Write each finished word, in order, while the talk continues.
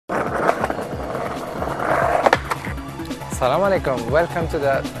Assalamu alaikum. Welcome to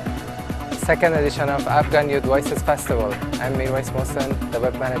the second edition of Afghan Youth Voices Festival. I'm Mirwais Mohsen, the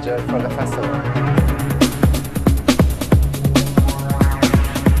web manager for the festival.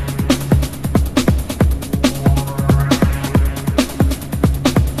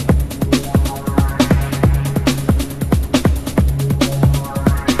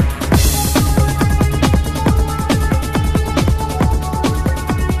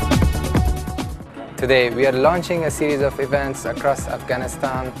 Today we are launching a series of events across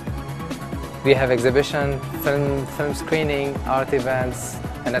Afghanistan. We have exhibition, film screening, art events,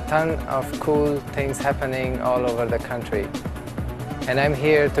 and a ton of cool things happening all over the country. And I'm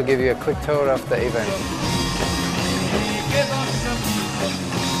here to give you a quick tour of the event.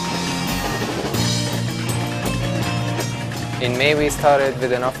 In May we started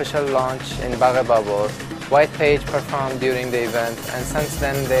with an official launch in Bagh Babur. White Page performed during the event, and since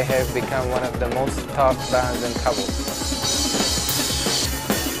then they have become one of the most talked bands in Kabul.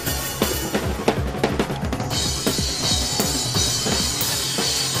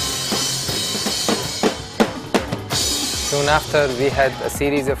 Soon after, we had a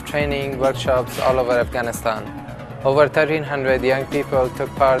series of training workshops all over Afghanistan. Over 1,300 young people took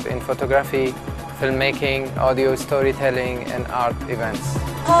part in photography, filmmaking, audio storytelling, and art events.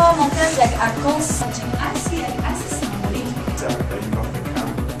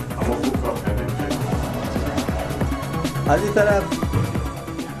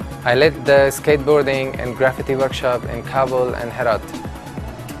 I led the skateboarding and graffiti workshop in Kabul and Herat.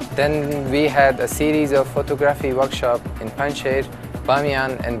 Then we had a series of photography workshops in Panjshir,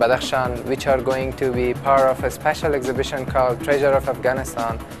 Bamiyan and Badakhshan, which are going to be part of a special exhibition called Treasure of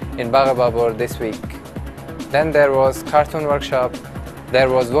Afghanistan in Bagh Babur this week. Then there was cartoon workshop, there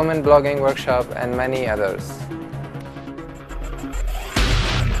was women blogging workshop, and many others.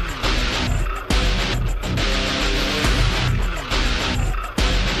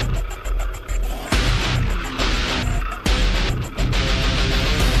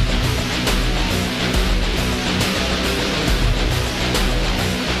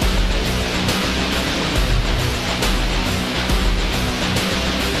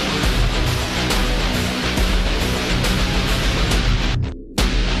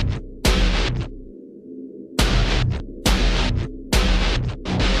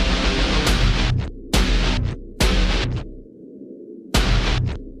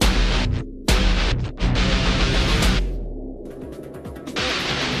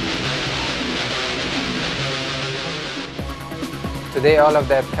 Today all of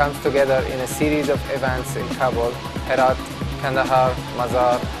that comes together in a series of events in Kabul, Herat, Kandahar,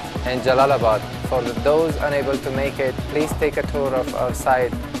 Mazar and Jalalabad. For those unable to make it, please take a tour of our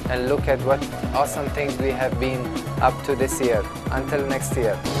site and look at what awesome things we have been up to this year. Until next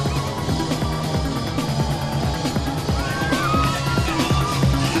year.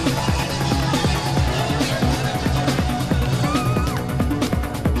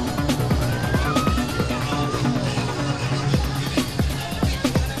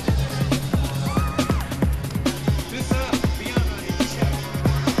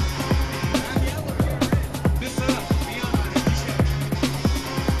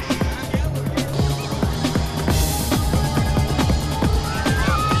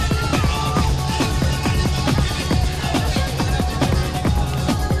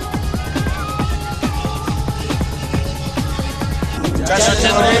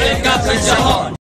 जश्न का जहान